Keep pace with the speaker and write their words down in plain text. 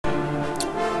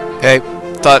Hey,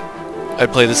 thought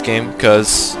I'd play this game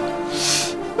because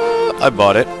I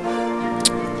bought it.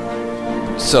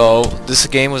 So this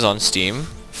game was on Steam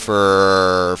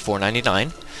for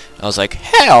 $4.99. I was like,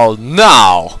 hell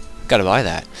no! Gotta buy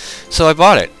that. So I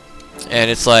bought it,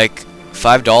 and it's like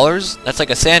 $5. That's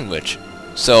like a sandwich.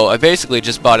 So I basically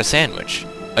just bought a sandwich,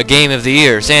 a Game of the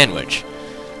Year sandwich.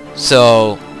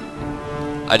 So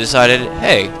I decided,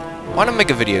 hey, why not make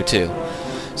a video too?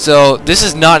 So this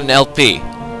is not an LP.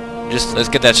 Just let's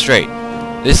get that straight.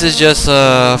 This is just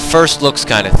a first looks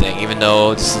kind of thing, even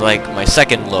though this is like my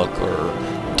second look or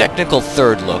technical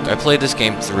third look. I played this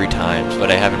game 3 times, but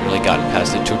I haven't really gotten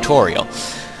past the tutorial.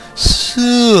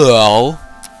 So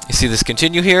you see this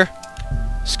continue here?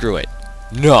 Screw it.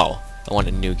 No, I want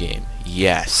a new game.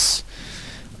 Yes.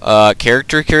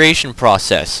 Character creation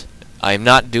process. I'm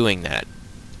not doing that.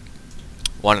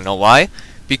 Want to know why?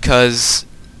 Because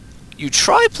you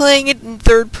try playing it in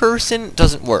third person, it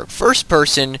doesn't work. First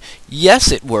person,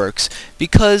 yes it works,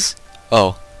 because...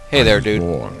 Oh, hey there, dude. I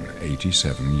was born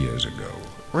 87 years ago.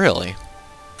 Really?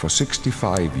 For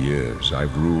 65 years,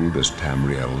 I've ruled as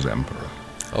Tamriel's emperor.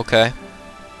 Okay.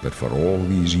 But for all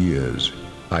these years,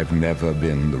 I've never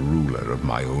been the ruler of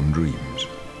my own dreams.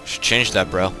 Should change that,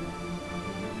 bro.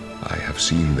 I have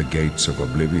seen the gates of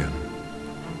Oblivion,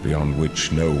 beyond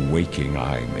which no waking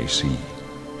eye may see.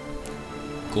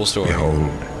 Cool story.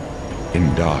 Behold,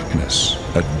 in darkness,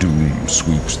 a doom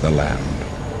sweeps the land.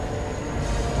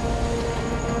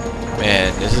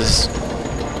 Man, this is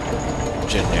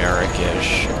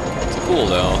generic-ish. It's cool,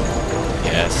 though.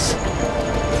 Yes.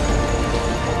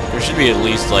 There should be at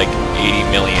least, like, 80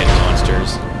 million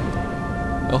monsters.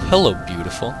 Oh, hello,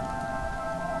 beautiful.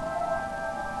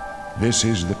 This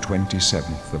is the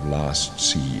 27th of last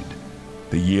seed,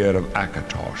 the year of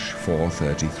Akatosh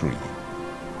 433.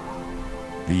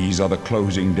 These are the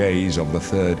closing days of the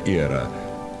third era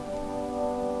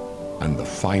and the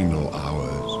final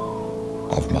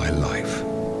hours of my life.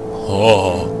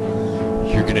 Oh,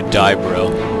 you're gonna die, bro.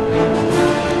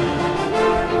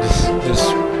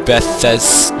 This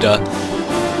Bethesda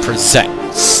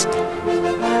presents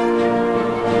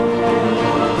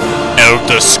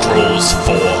Elder Scrolls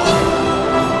 4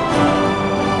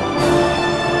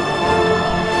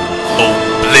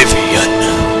 Oblivion.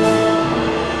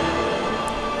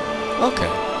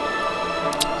 Okay.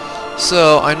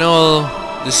 So, I know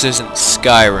this isn't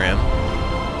Skyrim,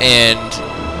 and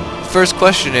first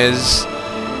question is,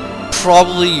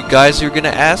 probably you guys are gonna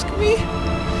ask me,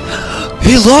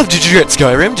 hey, Love, did you get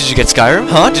Skyrim? Did you get Skyrim?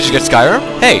 Huh? Did you get Skyrim?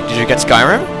 Hey, did you get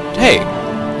Skyrim? Hey,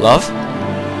 Love,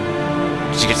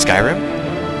 did you get Skyrim?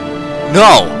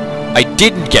 No, I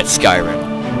didn't get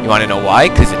Skyrim. You wanna know why?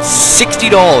 Because it's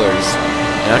 $60,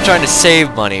 and I'm trying to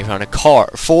save money on a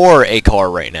car, for a car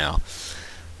right now.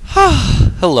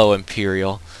 Hello,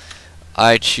 Imperial.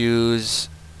 I choose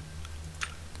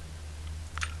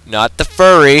not the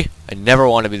furry. I never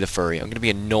want to be the furry. I'm going to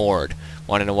be a Nord.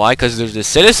 Want to know why? Because there's the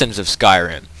citizens of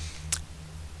Skyrim.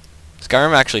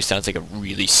 Skyrim actually sounds like a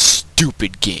really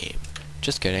stupid game.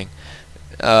 Just kidding.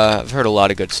 I've heard a lot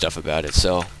of good stuff about it,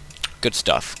 so good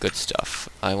stuff, good stuff.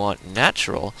 I want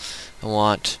natural. I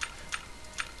want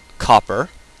copper.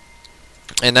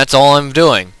 And that's all I'm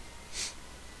doing.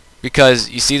 Because,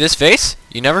 you see this face?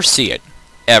 You never see it.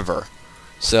 Ever.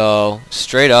 So,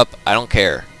 straight up, I don't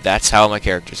care. That's how my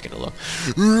character's gonna look.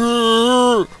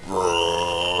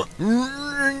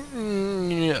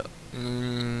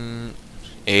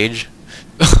 Age?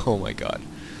 Oh my god.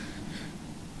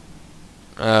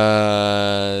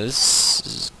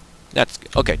 That's...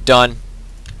 Okay, done.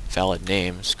 Valid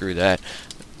name. Screw that.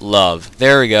 Love.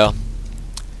 There we go.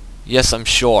 Yes, I'm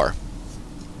sure.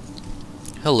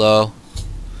 Hello.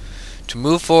 To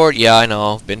move forward, yeah, I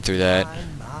know. Been through that.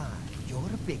 My, you're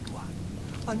a big one.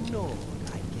 A Nord,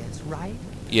 I guess, right?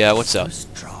 Yeah, what's up? So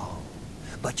strong.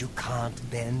 But you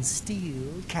can't bend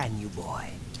steel, can you, boy?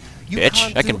 You Bitch,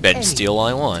 can't I can do bend steel all I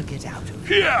anything want. to get out of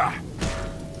here.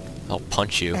 I'll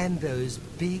punch you. And those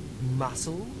big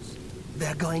muscles,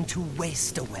 they're going to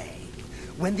waste away.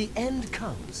 When the end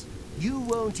comes, you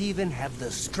won't even have the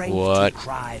strength to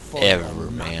cry for your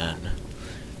Whatever, mother. man.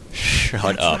 Shut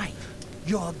That's up. right.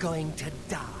 You're going to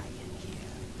die in here.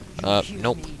 You hear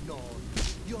Nope. me, Nord?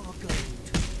 You're going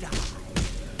to die.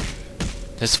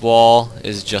 This wall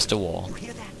is just a wall. You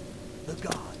hear that? The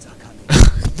guards are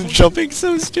coming. Jumping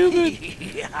so stupid.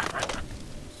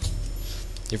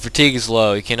 Your fatigue is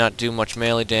low. You cannot do much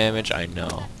melee damage. I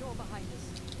know.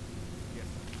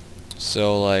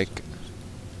 So, like,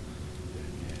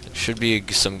 should be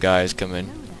some guys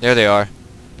coming. There they are.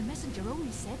 The messenger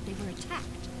only said they were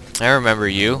attacked. I remember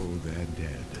you. Oh, they're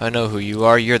dead. I know who you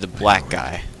are. You're the black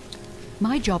guy.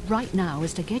 My job right now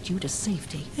is to get you to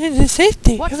safety.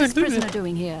 Safety. What's this prisoner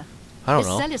doing here? I don't This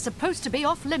know. cell is supposed to be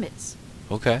off limits.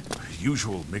 Okay.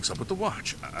 Usual mix-up with the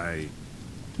watch.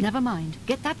 Never mind.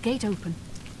 Get that gate open.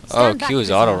 Oh, Stand back, Q is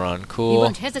prisoner. auto run. Cool. We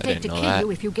won't I hesitate didn't to know kill that.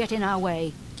 you if you get in our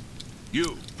way.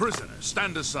 You, prisoner,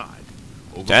 stand aside.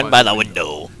 Over Stand by the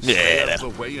window. Stay out Yeah. of the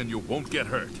way and you won't get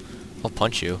hurt. I'll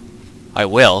punch you. I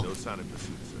will. No sign of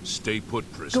pursuit, sir. Stay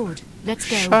put, prisoner. Good. Let's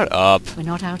go. Shut up. We're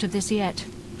not out of this yet.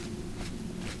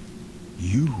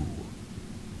 You.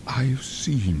 I've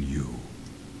seen you.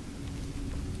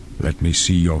 Let me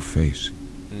see your face.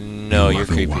 No, you you're are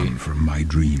the creepy. one from my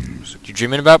dreams. You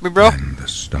dreaming about me, bro? And the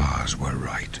stars were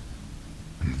right.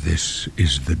 And this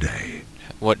is the day.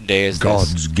 What day is this?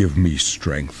 Gods give me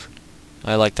strength.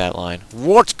 I like that line.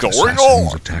 What's going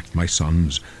Assassins on? attacked my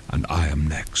sons, and I am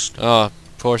next. Oh,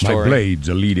 poor My story. blades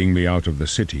are leading me out of the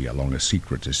city along a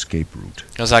secret escape route.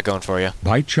 How's that going for you?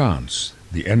 By chance,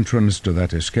 the entrance to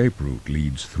that escape route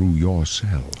leads through your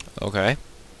cell. Okay.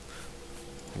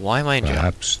 Why am I in jail?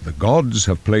 Perhaps the gods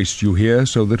have placed you here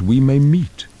so that we may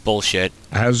meet. Bullshit.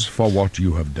 As for what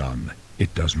you have done,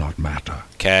 it does not matter.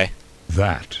 Okay.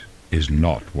 That is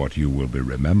not what you will be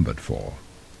remembered for.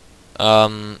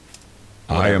 I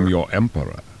Whatever. am your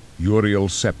emperor, Uriel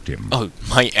Septim. Oh,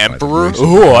 my By the emperor? grace of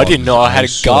Oh, I the didn't know I had a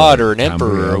gods, god serve or an emperor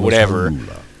or Tamriel as whatever. her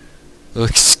ruler.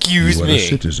 Excuse You are a me.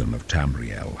 citizen of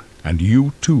Tamriel, and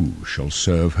you too shall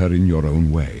serve her in your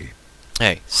own way.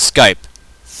 Hey, Skype.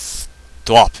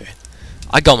 Stop it.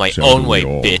 I go my So own do way,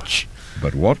 we all. bitch.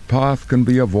 But what path can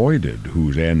be avoided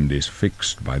whose end is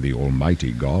fixed by the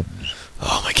almighty gods?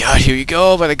 Oh my god, here you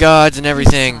go, by the gods and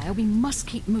everything. Sire, we must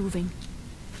keep moving.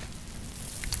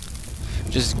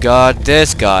 Just god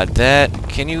this, god that.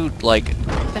 Can you, like,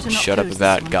 Better not shut up close this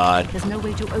about one. God? There's no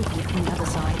way to open it from the other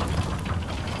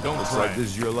side. Don't Looks try. like this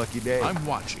is your lucky day. I'm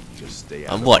watching. Just stay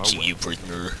out I'm of watching our way. you,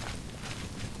 prisoner.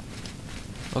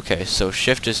 Okay, so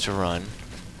shift is to run.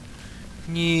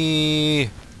 Yee.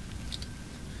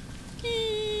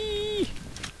 Yee.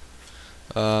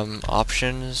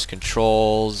 Options,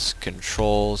 controls.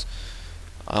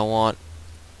 I want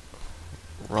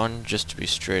run just to be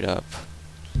straight up.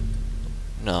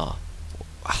 No.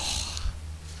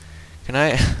 Can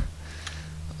I?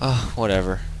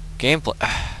 Whatever. Gameplay.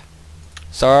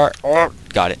 Sorry. Oh,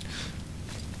 got it.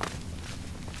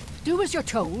 Do as you're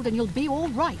told and you'll be all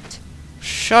right.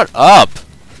 Shut up!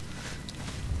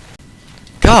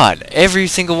 God, every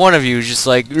single one of you is just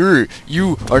like,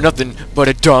 you are nothing but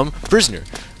a dumb prisoner.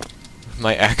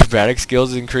 My acrobatic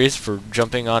skills increased for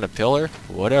jumping on a pillar?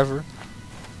 Whatever.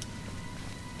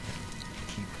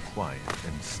 Keep quiet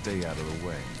and stay out of the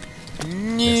way.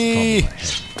 Nee.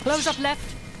 Close up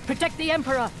left. Protect the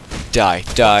Emperor. Die.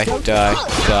 Down.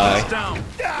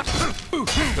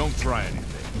 Don't try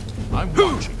anything. I'm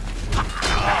watching.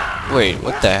 Wait,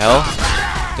 what the hell?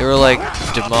 They were like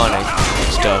demonic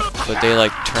stuff, but they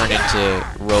like turn into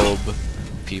robe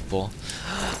people.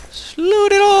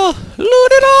 Loot it all!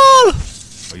 Loot it all!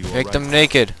 Are you Make alright? them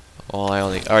naked. Well, I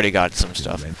already got some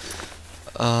stuff.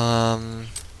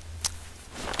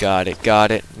 Got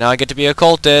it. Now I get to be a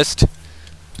cultist.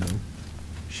 No,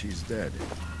 she's dead.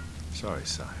 Sorry,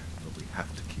 sire, but we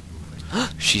have to keep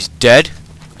moving. She's dead?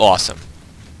 Awesome.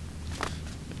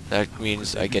 That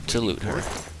means I get to loot her.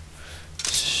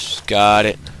 Got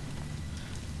it.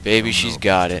 Baby, Oh, she's no,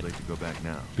 got it's it. too late to go back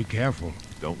now. Be careful.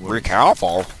 Don't worry. Be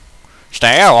careful.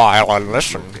 Stay a while and We'll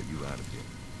listen. get you out of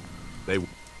here.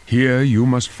 Here you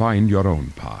must find your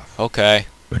own path. Okay.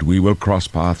 But we will cross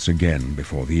paths again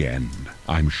before the end.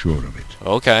 I'm sure of it.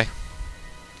 Okay.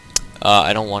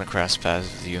 I don't want to cross paths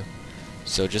with you.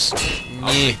 So just...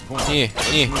 take point.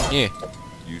 Yeah.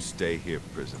 You stay here,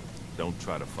 prisoner. Don't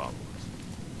try to follow us.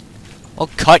 I'll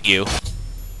cut you.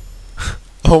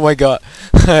 Oh my god.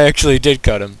 I actually did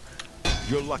cut him.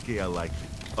 You're lucky I like you.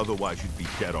 Otherwise, you'd be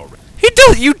dead already.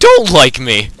 You don't like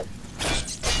me!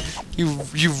 You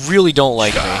really don't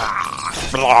like me.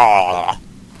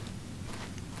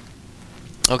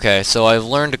 Okay, so I've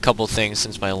learned a couple things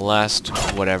since my last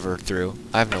whatever through.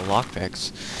 I have no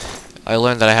lockpicks. I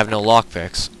learned that I have no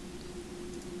lockpicks.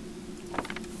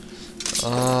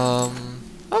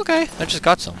 Okay, I just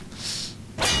got some.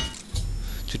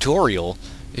 Tutorial.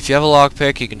 If you have a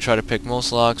lockpick, you can try to pick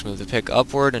most locks. Move the pick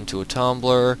upward into a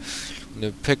tumbler. When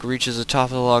the pick reaches the top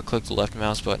of the lock, click the left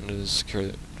mouse button to secure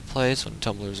the place. When the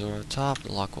tumblers are on top,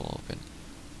 the lock will open.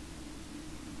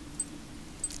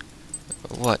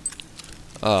 What?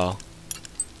 Oh.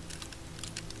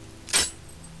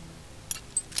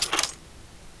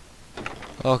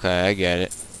 Okay, I get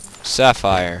it.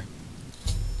 Sapphire.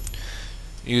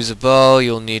 Use a bow.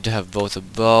 You'll need to have both a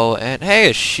bow and... Hey,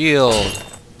 a shield!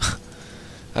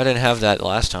 I didn't have that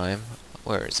last time.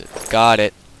 Where is it? Got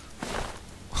it.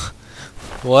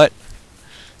 What?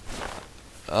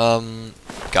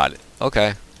 Got it.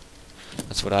 Okay.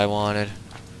 That's what I wanted.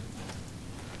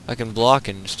 I can block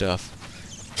and stuff.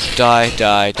 Die,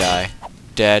 die, die.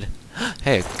 Dead.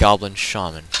 Hey, a goblin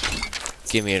shaman.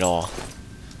 Give me it all.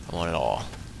 I want it all.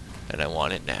 And I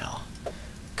want it now.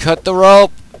 Cut the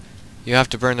rope! You have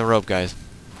to burn the rope, guys.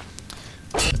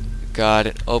 Got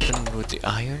it. Open with the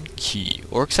iron key.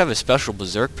 Orcs have a special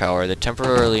berserk power that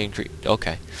temporarily increase.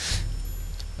 Okay.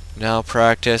 Now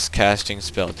practice casting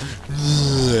spells.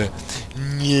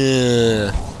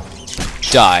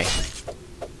 Die.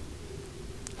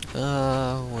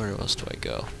 Where else do I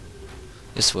go?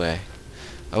 This way.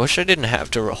 I wish I didn't have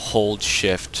to hold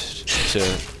shift to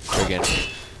friggin'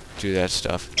 do that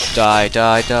stuff. Die,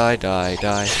 die, die, die,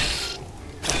 die.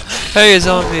 Hey, a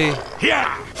zombie!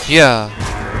 Yeah! Yeah.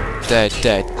 Dead,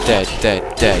 dead, dead,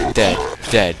 dead, dead, dead,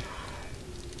 dead.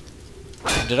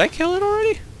 Did I kill it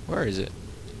already? Where is it?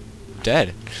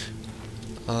 Dead.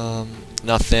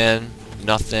 Nothing.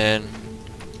 Nothing.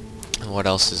 What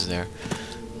else is there?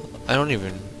 I don't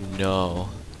even know.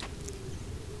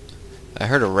 I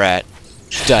heard a rat.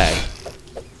 Die.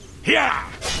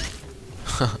 Yeah!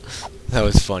 That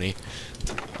was funny.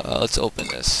 Let's open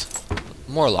this.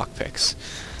 More lockpicks.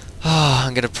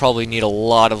 I'm gonna probably need a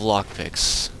lot of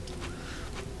lockpicks.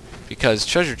 Because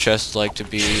treasure chests like to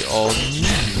be all...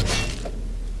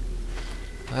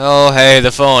 Oh, hey,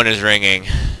 the phone is ringing.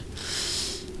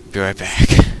 Be right back.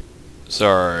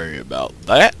 Sorry about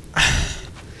that.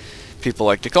 People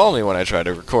like to call me when I try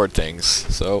to record things,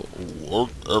 so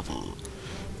whatever.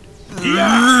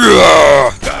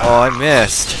 Yeah! Oh, I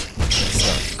missed. That's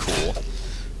not cool.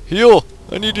 Heal!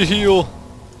 I need to heal.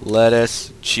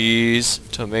 Lettuce, cheese,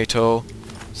 tomato,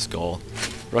 skull,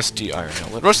 rusty iron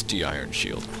helmet, rusty iron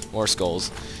shield, more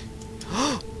skulls.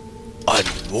 A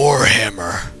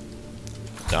warhammer.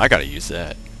 No, I gotta use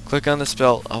that. Click on the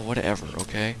spell. Oh, whatever.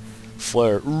 Okay.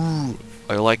 Flare. Ooh,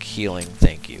 I like healing.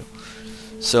 Thank you.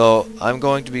 So I'm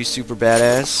going to be super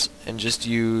badass and just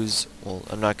use. Well,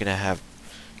 I'm not gonna have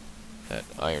that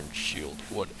iron shield.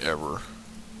 Whatever.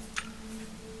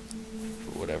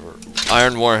 Whatever.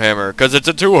 Iron warhammer, cause it's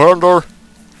a two-hander.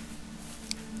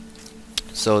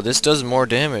 So this does more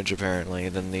damage apparently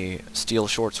than the steel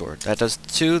short sword. That does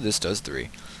 2. This does 3.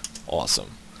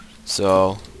 Awesome.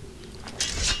 So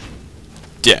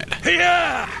dead.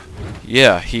 Yeah!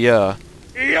 Yeah. Yeah!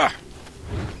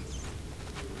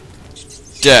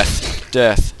 Death.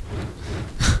 Death.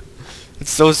 It's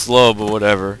so slow, but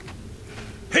whatever.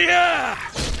 Yeah!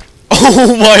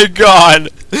 Oh my god!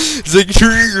 It's like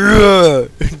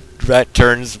rat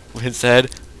turns his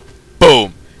head.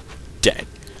 Boom! Dead.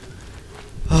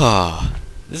 Ah,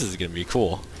 this is gonna be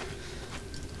cool.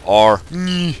 R.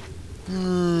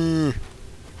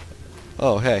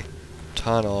 Oh hey.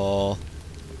 Tunnel.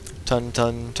 Tun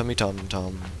tun tummy tum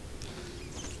tum.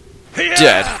 Yeah!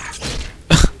 Dead.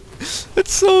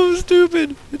 It's so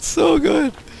stupid. It's so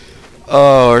good.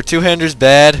 Oh, are two-handers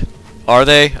bad? Are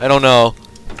they? I don't know.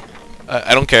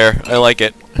 I don't care. I like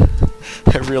it.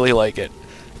 I really like it.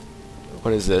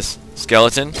 What is this?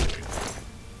 Skeleton?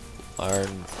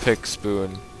 Iron pick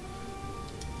spoon.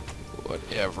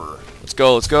 Whatever. Let's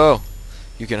go, let's go.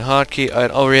 You can hotkey.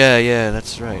 Oh yeah,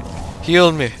 that's right.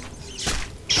 Heal me.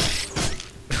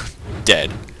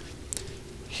 Dead.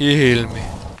 Heal me.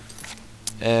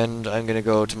 And I'm gonna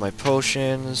go to my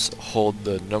potions. Hold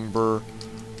the number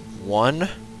 1.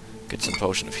 Get some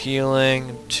potion of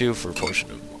healing. 2 for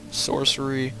potion of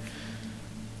sorcery.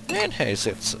 And hey,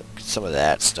 so get some of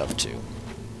that stuff too.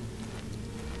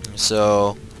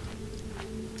 So,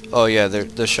 oh yeah,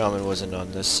 the shaman wasn't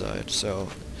on this side, so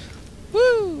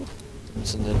woo!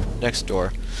 It's in the next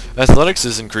door. Athletics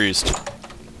is increased.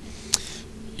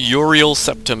 Uriel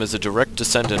Septum is a direct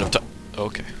descendant of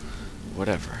okay,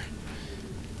 whatever.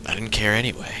 I didn't care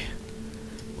anyway.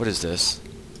 What is this?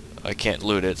 I can't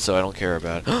loot it, so I don't care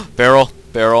about it. Barrel,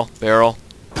 barrel, barrel.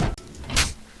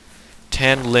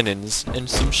 Tan linens and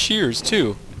some shears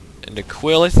too, and a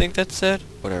quill. I think that said.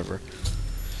 Whatever.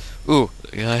 Ooh,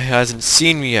 the guy hasn't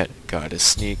seen me yet. Gotta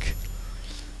sneak.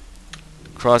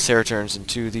 Crosshair turns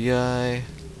into the eye.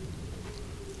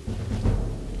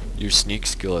 Your sneak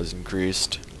skill has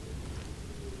increased.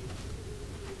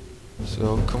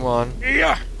 So come on.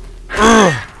 Yeah!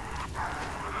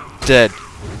 Dead.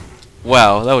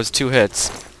 Wow, that was 2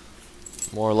 hits.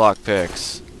 More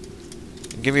lockpicks.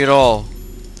 Give me it all.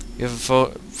 You have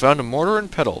found a mortar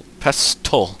and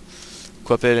pestle.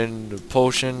 Equip it in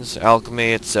potions,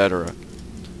 alchemy, etc.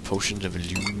 Potions of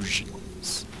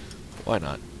illusions. Why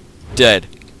not? Dead.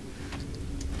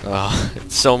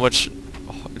 It's so much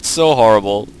It's so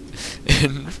horrible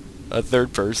in a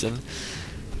third person.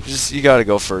 Just you gotta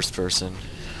go first person.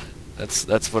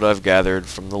 That's what I've gathered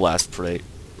from the last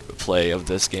play of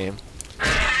this game.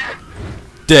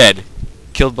 Dead.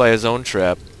 Killed by his own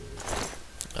trap.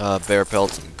 Bear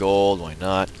pelts and gold, why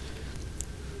not?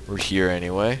 We're here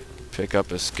anyway. Pick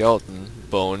up a skeleton.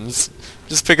 Bones.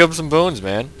 Just pick up some bones,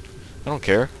 man. I don't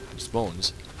care. Just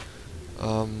bones.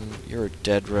 You're a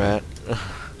dead rat.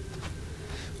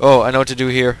 Oh, I know what to do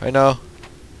here. I know.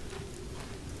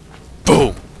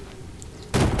 Boom!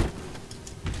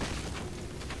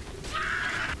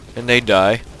 And they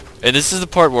die. And this is the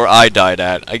part where I died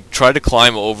at. I tried to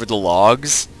climb over the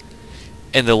logs,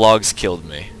 and the logs killed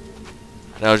me.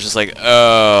 And I was just like,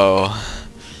 oh.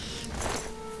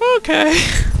 Okay.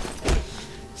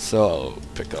 So, I'll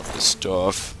pick up the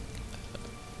stuff.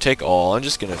 Take all. I'm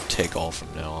just gonna take all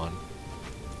from now on.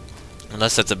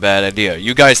 Unless that's a bad idea.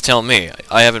 You guys tell me.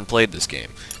 I haven't played this game.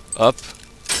 Up.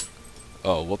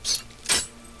 Oh, whoops.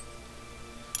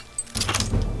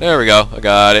 There we go. I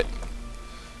got it.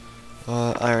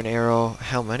 Iron arrow.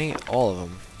 How many? All of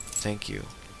them. Thank you.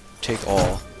 Take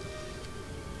all.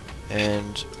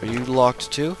 And are you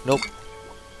locked too? Nope.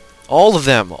 All of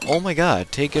them. Oh my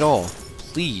god. Take it all.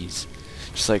 Please.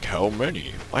 Just like, how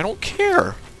many? I don't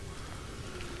care.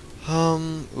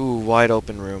 Ooh, wide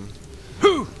open room.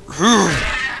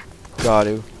 Got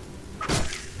to.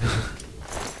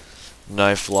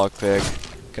 Knife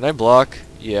lockpick. Can I block?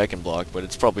 Yeah, I can block, but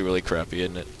it's probably really crappy,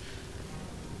 isn't it?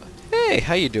 Hey,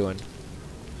 how you doing?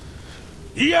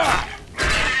 Yeah.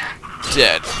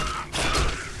 Dead.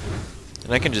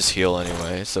 And I can just heal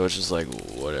anyway, so it's just like,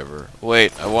 whatever.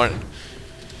 Wait, I want...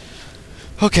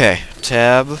 Okay,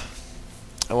 tab.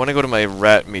 I want to go to my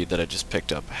rat meat that I just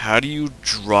picked up. How do you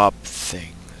drop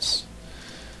things?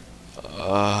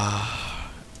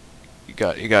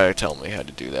 You gotta tell me how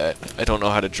to do that. I don't know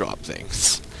how to drop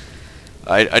things.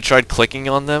 I tried clicking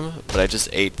on them, but I just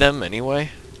ate them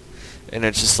anyway. And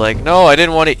it's just like, no, I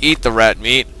didn't want to eat the rat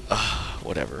meat.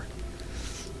 Whatever.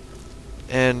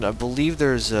 And I believe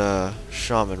there's a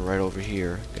shaman right over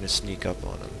here. Gonna sneak up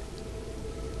on him.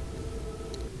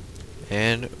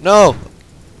 And no!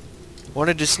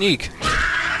 Wanted to sneak.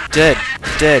 Dead.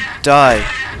 Dead. Die.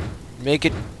 Make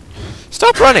it...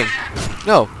 Stop running!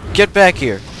 No. Get back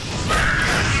here.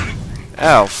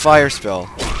 Ow. Fire spell.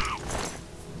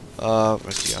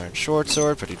 Rusty iron short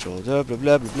sword. Pretty troll. Blah blah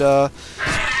blah blah blah.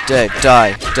 Dead.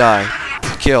 Die. Die.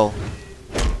 Kill.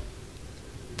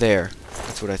 There.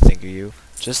 That's what I think of you.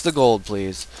 Just the gold,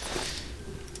 please.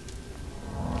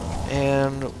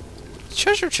 And...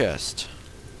 treasure chest.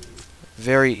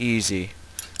 Very easy.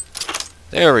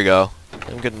 There we go.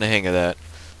 I'm getting the hang of that.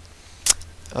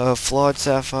 Flawed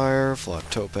sapphire, flawed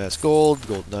topaz, gold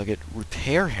nugget,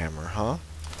 repair hammer, huh?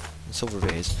 And silver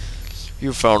vase.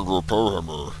 You found a repair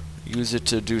hammer. Use it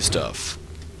to do stuff.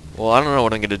 Well, I don't know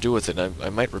what I'm gonna do with it. I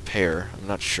might repair. I'm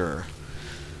not sure.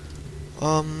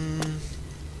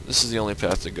 This is the only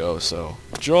path to go, so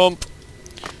jump.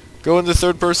 Go in the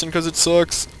third person because it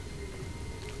sucks.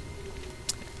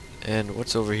 And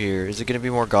what's over here? Is it gonna be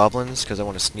more goblins? Because I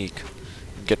want to sneak.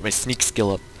 Get my sneak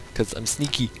skill up. Because I'm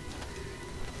sneaky.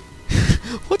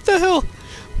 What the hell?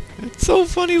 It's so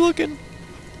funny looking.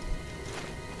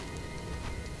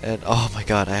 And oh my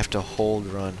god, I have to hold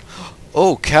run.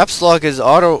 Oh, caps lock is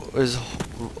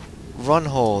run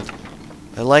hold.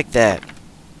 I like that.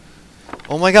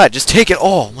 Oh my god, just take it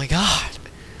all. Oh my god.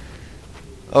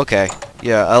 Okay.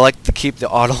 Yeah, I like to keep the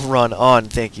auto run on.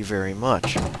 Thank you very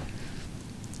much.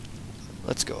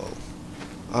 Let's go.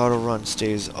 Auto run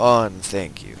stays on,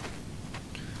 thank you.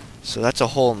 So that's a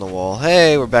hole in the wall.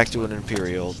 Hey, we're back to an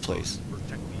Imperial place.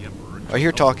 I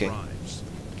hear talking.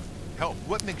 Help.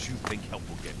 What makes you think help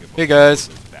will get here? Hey guys.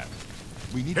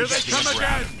 We need Here to they get come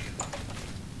around.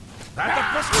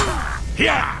 again.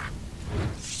 Yeah.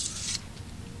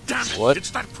 Damn it! What? It's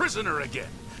that prisoner again.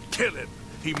 Kill him.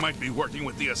 He might be working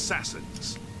with the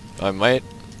assassins. I might.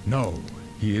 No,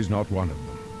 he is not one of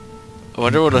them. I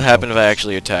wonder what would happen if I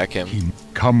actually attack him.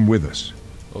 Come with us.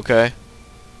 Okay.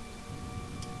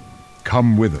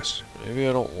 Come with us. Maybe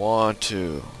I don't want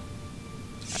to.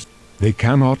 They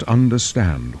cannot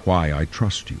understand why I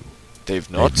trust you. They've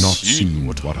not seen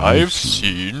what I've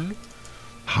seen.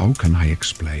 How can I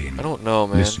explain? I don't know,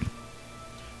 man. Listen.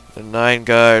 The Nine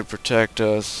Guide, protect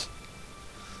us.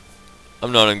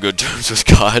 I'm not on good terms with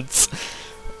gods.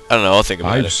 I don't know, I'll think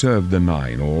about I've it. served the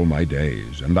Nine all my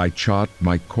days, and I chart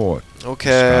my court.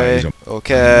 Okay,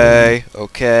 okay,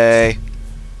 okay.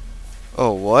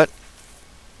 Oh, what?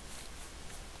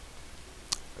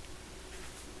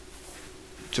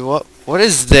 What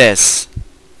is this?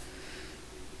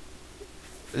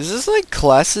 Is this like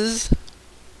classes?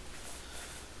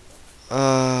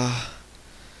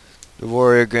 The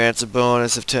warrior grants a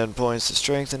bonus of 10 points to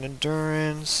strength and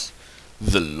endurance.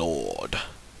 The Lord.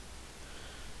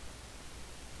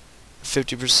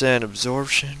 50%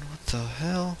 absorption. What the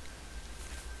hell?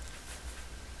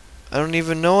 I don't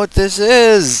even know what this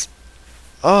is.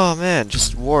 Oh man,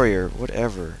 just warrior.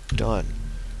 Whatever. Done.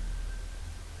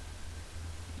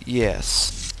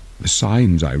 Yes. The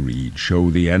signs I read show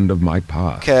the end of my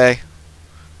path. Okay.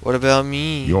 What about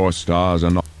me? Your stars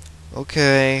are not.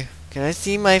 Okay. Can I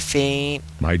see my fate?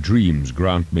 My dreams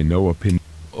grant me no opinion.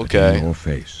 But Okay. in your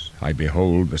face, I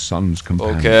behold the sun's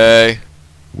companion. Okay.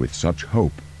 With such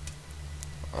hope,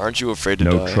 Aren't you afraid to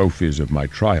no die? trophies of my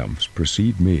triumphs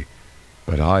precede me,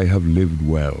 but I have lived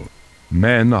well.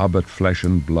 Men are but flesh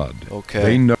and blood. Okay.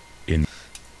 They know. In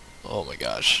Oh my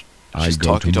gosh. I Just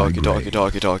go talky, to my talky, grave. talky,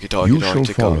 talky, talky, talky, You talky,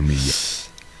 shall follow talky. me.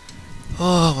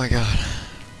 Oh my god.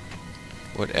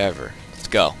 Whatever. Let's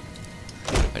go.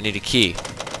 I need a key.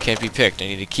 Can't be picked. I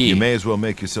need a key. You may as well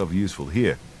make yourself useful.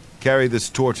 Here, carry this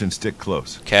torch and stick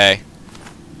close. Okay.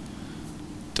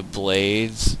 The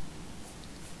blades.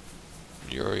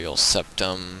 Uriel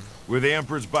septum. We're the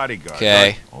Emperor's bodyguard. Okay.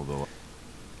 right? Although,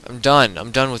 I'm done.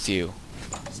 I'm done with you.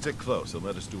 stick close and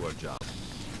let us do our job.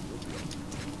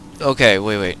 Okay,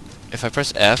 wait. If I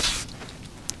press F,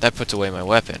 that puts away my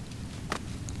weapon.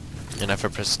 And if I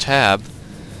press tab,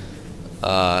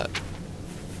 I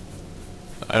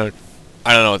don't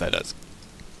know what that does.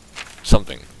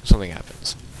 Something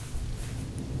happens.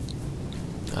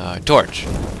 Torch.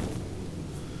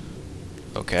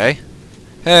 Okay.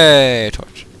 Hey,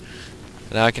 torch.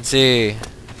 Now I can see.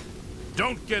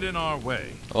 Don't get in our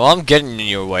way. Well, I'm getting in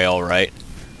your way, all right.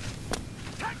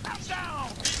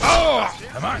 Oh,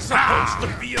 am I supposed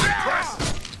to be impressed?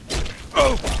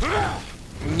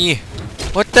 Nyeh.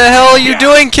 What the hell are you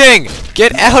doing, King?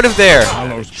 Get out of there!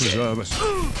 Hallows preserve us.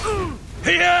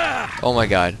 Oh my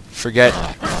god. Forget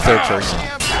third person.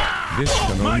 This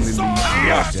can only lead to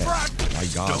your death. My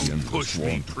guardians Don't are push me,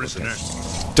 sworn to prisoner.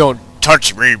 protect me. Don't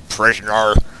touch me,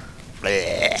 prisoner.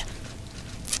 Bleh.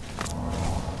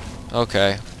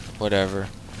 Okay, whatever.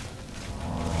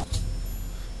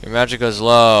 Your magic goes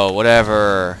low,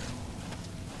 whatever.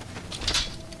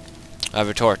 I have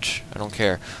a torch. I don't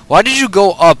care. Why did you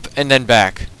go up and then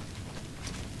back?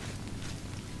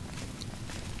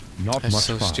 Not That's much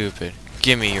so fun. stupid.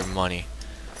 Give me your money.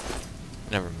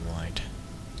 Never mind.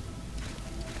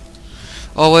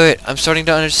 Oh wait, I'm starting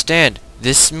to understand.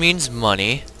 This means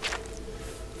money.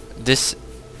 This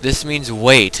means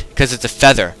weight, because it's a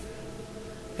feather.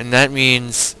 And that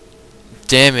means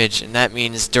damage, and that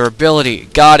means durability.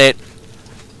 Got it.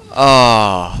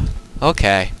 Oh,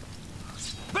 okay.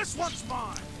 This one's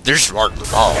mine. This one's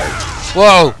mine.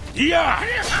 Whoa! Yeah.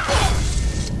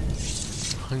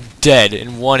 I'm dead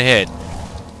in one hit.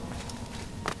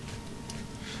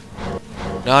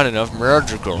 Not enough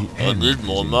magical. I need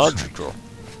more magical.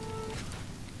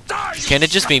 Die, Can it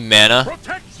just be mana?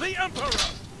 protect the Emperor.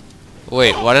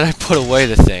 Wait, why did I put away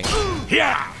the thing?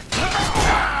 Yeah.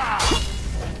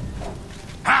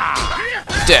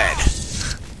 Dead.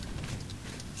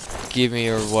 Give me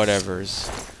your whatevers.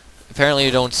 Apparently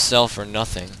you don't sell for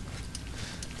nothing.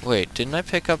 Wait, didn't I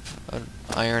pick up an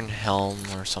iron helm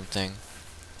or something?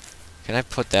 Can I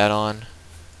put that on?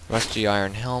 Rusty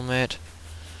iron helmet.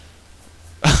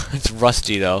 It's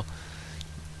rusty though.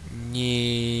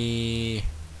 Nyeh.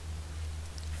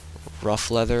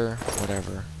 Rough leather,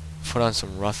 whatever. Put on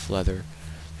some rough leather.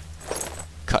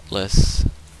 Cutlass.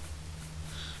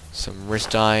 Some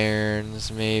wrist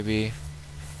irons, maybe.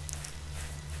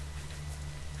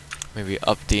 Maybe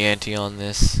up the ante on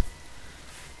this.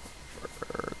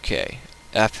 Okay.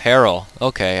 Apparel.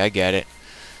 Okay, I get it.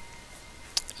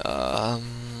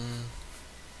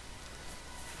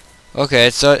 Okay,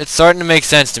 so it's starting to make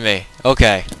sense to me.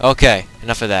 Okay,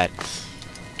 enough of that.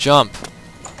 Jump.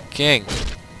 King.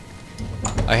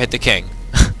 I hit the king.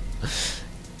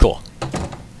 Cool.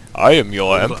 I am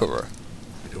your Hold up. emperor.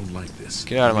 I don't like this.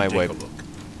 Get out of Let me my way. take a look.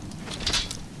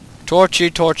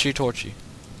 Torchy.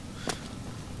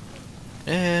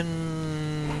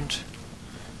 And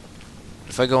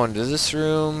if I go into this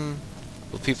room,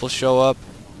 will people show up?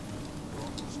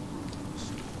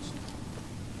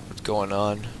 What's going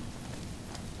on?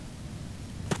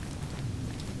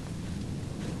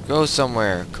 Go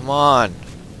somewhere. Come on.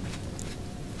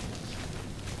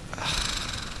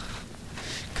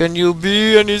 Can you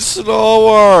be any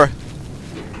slower?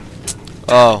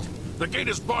 Oh. The gate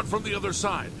is barred from the other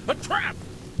side. A trap.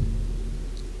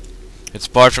 It's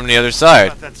barred from the other side.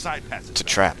 Got that side passage. It's a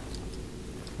trap.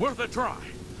 Worth a try.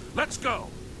 Let's go.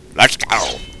 Let's go.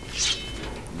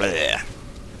 Bleh.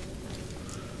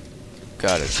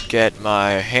 Gotta get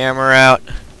my hammer out.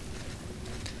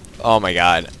 Oh my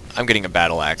god. I'm getting a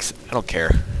battle axe. I don't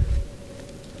care.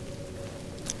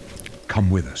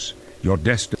 Come with us. Your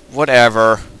destiny.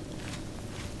 Whatever.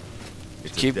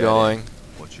 It's a Keep dead going. end.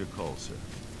 What's your call, sir?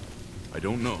 I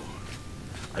don't know.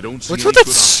 I don't see What's any with that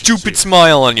good options stupid here.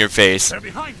 smile on your face? They're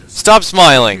behind us. Stop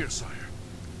smiling. Here, sire.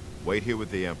 Wait here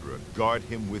with the Emperor. Guard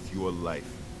him with your life.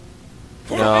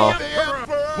 No.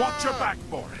 Watch your back,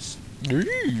 Boris.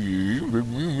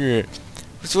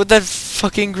 What's with that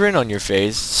fucking grin on your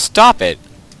face? Stop it.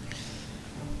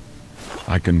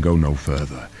 I can go no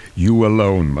further. You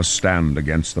alone must stand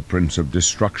against the Prince of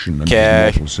Destruction and Okay.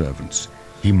 his mortal servants.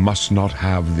 He must not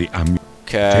have the amulet.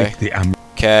 Okay. Take the amulet.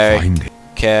 Okay. Find him.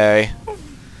 Okay.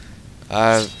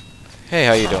 Hey,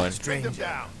 how you doing? Stranger,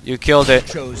 You killed it.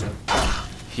 chosen.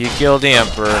 You killed the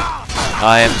Emperor.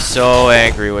 I am so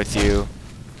angry with you.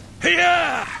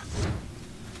 Here!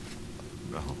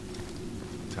 No.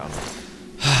 Tell me.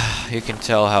 You can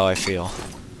tell how I feel.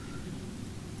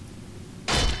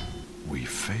 We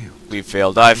failed. We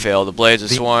failed, I failed, the blades are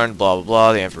sworn, blah blah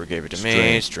blah, the Emperor gave it to me,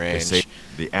 They strange. say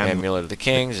the Amulet of the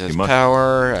Kings has You must-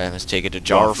 power, I must take it to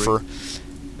Joffrey. Jarfer.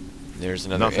 There's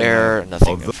another Nothing error, of-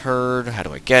 nothing of the- I've heard, how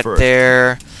do I get First.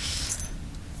 there?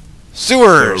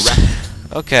 Sewers!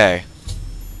 Okay.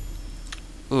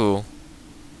 Ooh.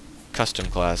 Custom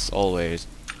class, always.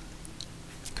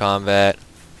 Combat.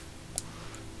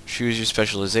 Choose your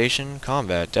specialization.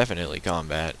 Combat, definitely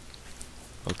combat.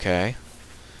 Okay.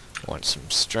 Want some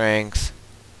strength.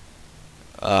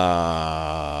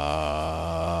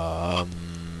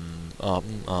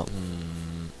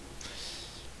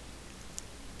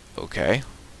 Okay.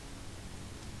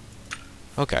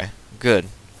 Okay, good.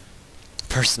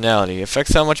 Personality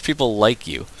affects how much people like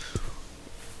you.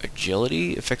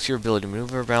 Agility affects your ability to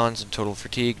maneuver, balance, and total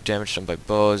fatigue. Damage done by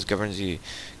bows governs the.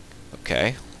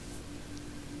 Okay.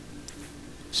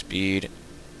 Speed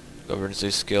governs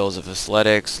the skills of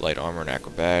athletics, light armor, and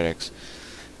acrobatics.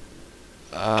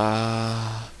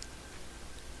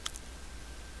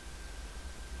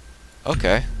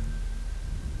 Okay.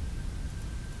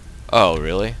 Oh,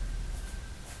 really?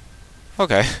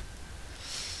 Okay.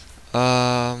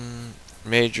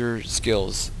 Major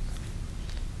skills.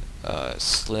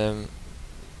 Slim.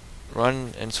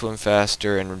 Run and swim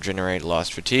faster and regenerate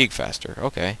lost fatigue faster.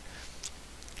 Okay.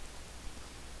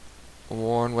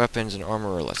 Worn weapons and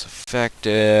armor are less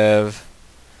effective.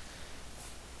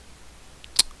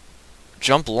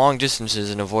 Jump long distances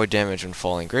and avoid damage when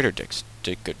falling greater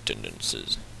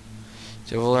distances.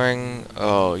 Tailoring.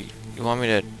 Oh, you want me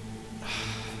to.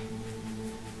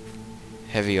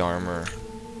 Heavy armor.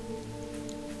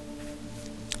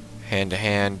 Hand to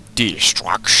hand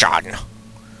destruction.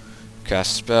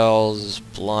 Cast spells.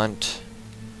 Blunt.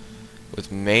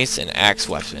 With mace and axe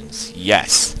weapons.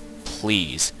 Yes.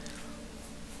 Please.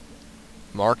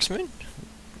 Marksman?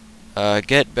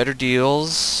 Get better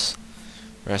deals.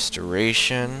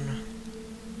 Restoration.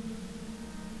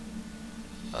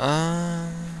 I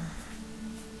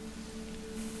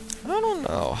don't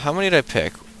know. How many did I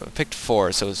pick? I picked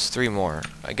 4, so it's 3 more.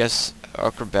 I guess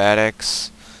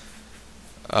acrobatics.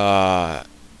 Hand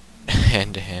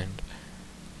to hand.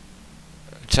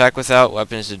 Attack without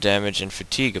weapons to damage and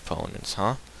fatigue opponents,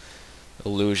 huh?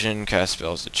 Illusion, cast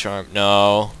spells to charm.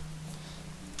 No.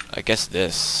 I guess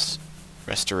this.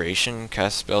 Restoration,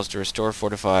 cast spells to restore,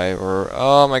 fortify, or...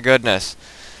 Oh my goodness.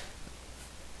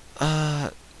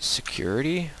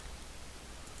 Security?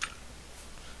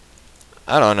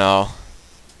 I don't know.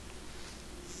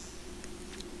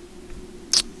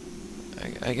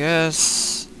 I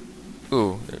guess...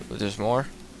 Ooh, there's more?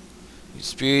 Use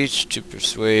speech to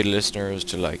persuade listeners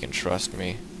to like and trust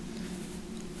me.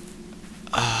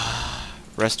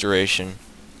 Restoration.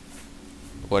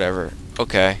 Whatever.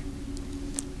 Okay.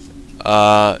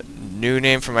 New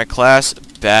name for my class,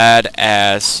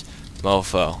 Badass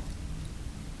Mofo.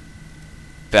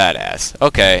 Badass.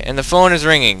 Okay, and the phone is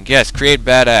ringing. Yes, create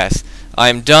Badass.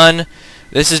 I'm done.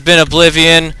 This has been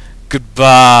Oblivion.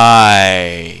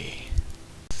 Goodbye.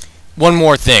 One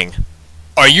more thing.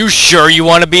 Are you sure you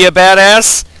want to be a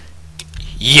badass?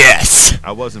 Yes.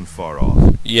 I wasn't far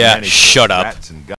off. Yeah, Managed shut up. rats and